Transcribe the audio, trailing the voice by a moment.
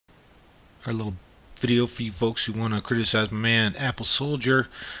our little video for you folks who want to criticize my man Apple Soldier.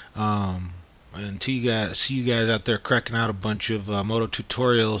 Until see you guys out there cracking out a bunch of Modo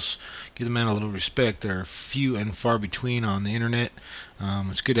tutorials, give the man a little respect. They're few and far between on the internet.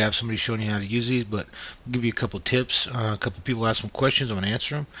 It's good to have somebody showing you how to use these, but I'll give you a couple tips. A couple people asked some questions. I'm going to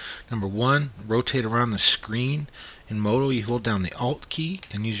answer them. Number one, rotate around the screen. In Modo, you hold down the Alt key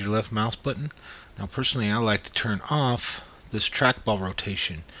and use your left mouse button. Now, personally, I like to turn off this trackball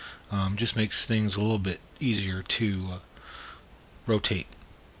rotation. Just makes things a little bit easier to rotate.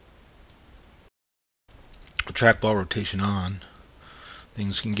 Trackball rotation on,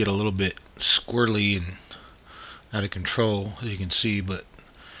 things can get a little bit squirrely and out of control, as you can see, but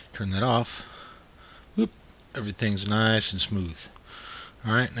turn that off. Whoop, everything's nice and smooth.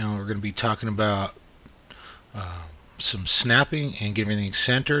 Alright, now we're going to be talking about some snapping and getting everything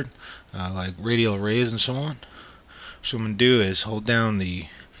centered, like radial arrays and so on. So what I'm going to do is hold down the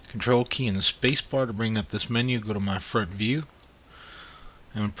control key and the space bar to bring up this menu, go to my front view.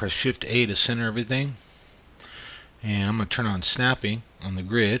 I'm going to press Shift A to center everything. And I'm going to turn on snapping on the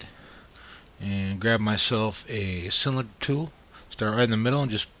grid and grab myself a cylinder tool, start right in the middle and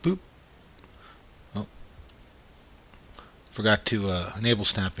just boop. Oh, forgot to enable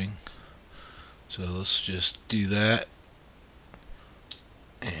snapping, so let's just do that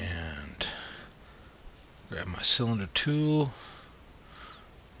and grab my cylinder tool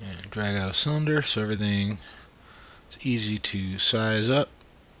and drag out a cylinder so everything is easy to size up.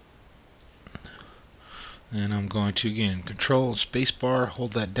 And I'm going to, again, control spacebar,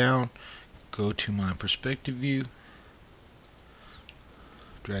 hold that down, go to my perspective view,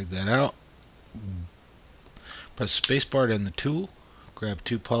 drag that out, press spacebar to end the tool, grab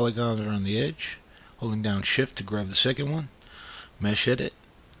two polygons around the edge, holding down Shift to grab the second one, mesh edit,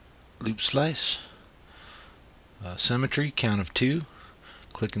 loop slice, symmetry, count of 2,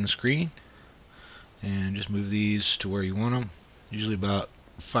 click in the screen, and just move these to where you want them, usually about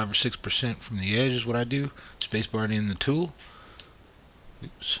 5 or 6% from the edge is what I do. Spacebar in the tool.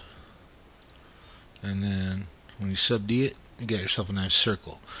 Oops. And then when you sub D it, you get yourself a nice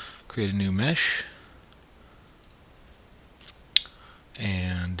circle. Create a new mesh.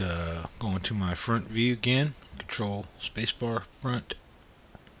 And go into my front view again. Control spacebar front.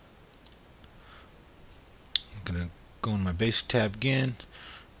 I'm going to go in my basic tab again.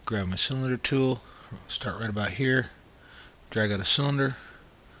 Grab my cylinder tool. Start right about here. Drag out a cylinder.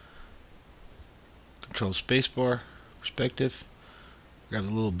 Control spacebar, perspective, grab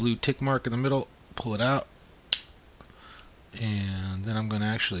the little blue tick mark in the middle, pull it out, and then I'm going to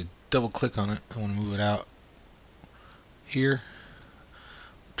actually double click on it. I want to move it out here,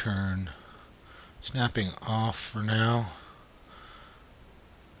 turn snapping off for now,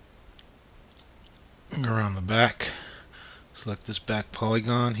 go around the back, select this back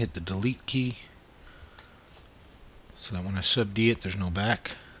polygon, hit the delete key so that when I sub D it there's no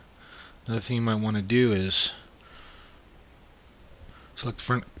back. Another thing you might want to do is select the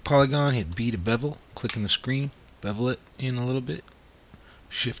front polygon, hit B to bevel, click in the screen, bevel it in a little bit,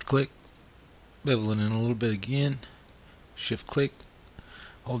 shift click, bevel it in a little bit again, shift click,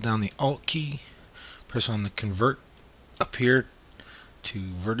 hold down the Alt key, press on the convert up here to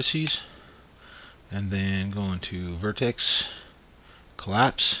vertices, and then go into vertex,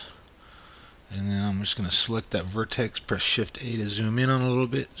 collapse. And then I'm just going to select that vertex, press Shift A to zoom in on a little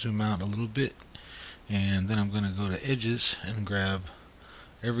bit, zoom out a little bit, and then I'm going to go to edges and grab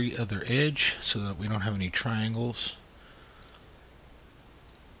every other edge so that we don't have any triangles.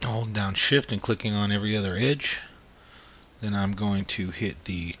 Holding down Shift and clicking on every other edge. Then I'm going to hit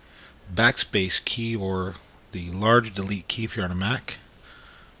the backspace key or the large delete key if you're on a Mac.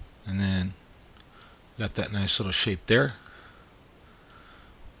 And then got that nice little shape there.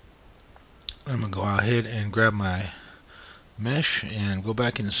 I'm going to go ahead and grab my mesh and go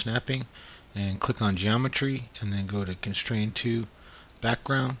back into snapping and click on geometry and then go to constrain to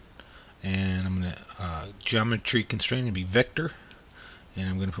background, and I'm going to geometry constraint and be vector, and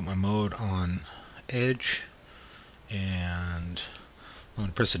I'm going to put my mode on edge, and I'm going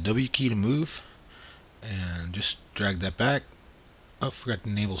to press the W key to move and just drag that back. Oh, forgot to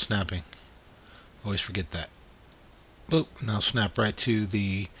enable snapping. Always forget that. Boop, now snap right to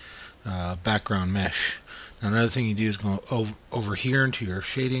the background mesh. Now another thing you do is go over here into your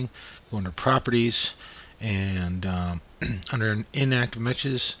shading, go under properties, and under inactive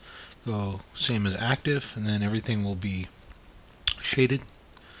meshes, go same as active, and then everything will be shaded.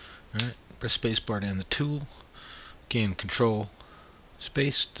 Alright, press spacebar to end the tool. Again, control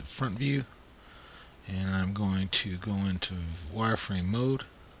space to front view, and I'm going to go into wireframe mode.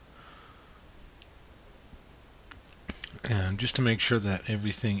 And just to make sure that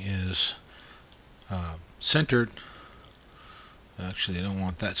everything is centered. Actually, I don't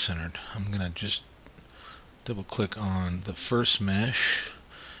want that centered. I'm going to just double click on the first mesh,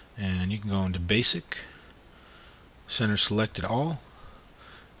 and you can go into basic, center selected all,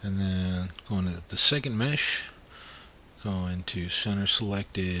 and then go into the second mesh, go into center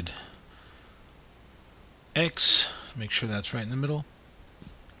selected X, make sure that's right in the middle.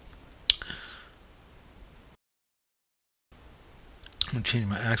 I'm going to change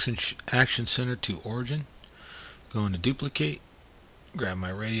my action center to origin, go into duplicate, grab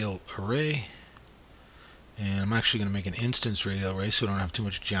my radial array, and I'm actually going to make an instance radial array so I don't have too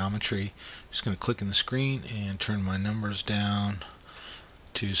much geometry. Just going to click in the screen and turn my numbers down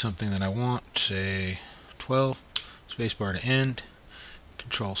to something that I want, say 12, spacebar to end,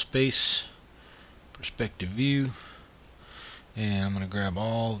 control space, perspective view, and I'm going to grab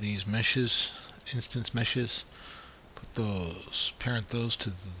all these meshes, instance meshes, put those, parent those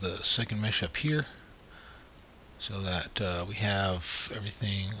to the second mesh up here so that we have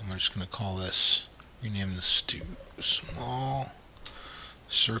everything. I'm just going to call this, rename this to small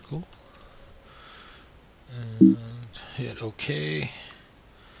circle, and hit OK,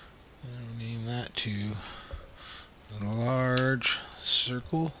 and rename that to large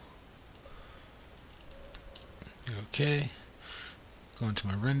circle. OK, go into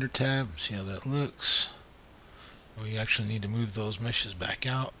my render tab, see how that looks. We actually need to move those meshes back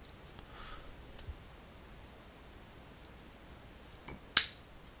out.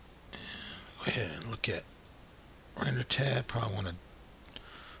 Go ahead and look at render tab. Probably want to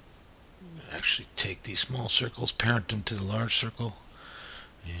actually take these small circles, parent them to the large circle,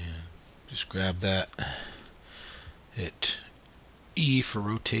 and just grab that, hit E for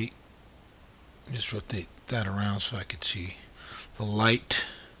rotate, just rotate that around so I can see the light.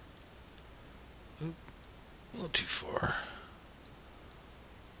 Oop, a little too far.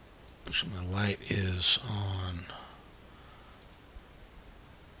 So my light is on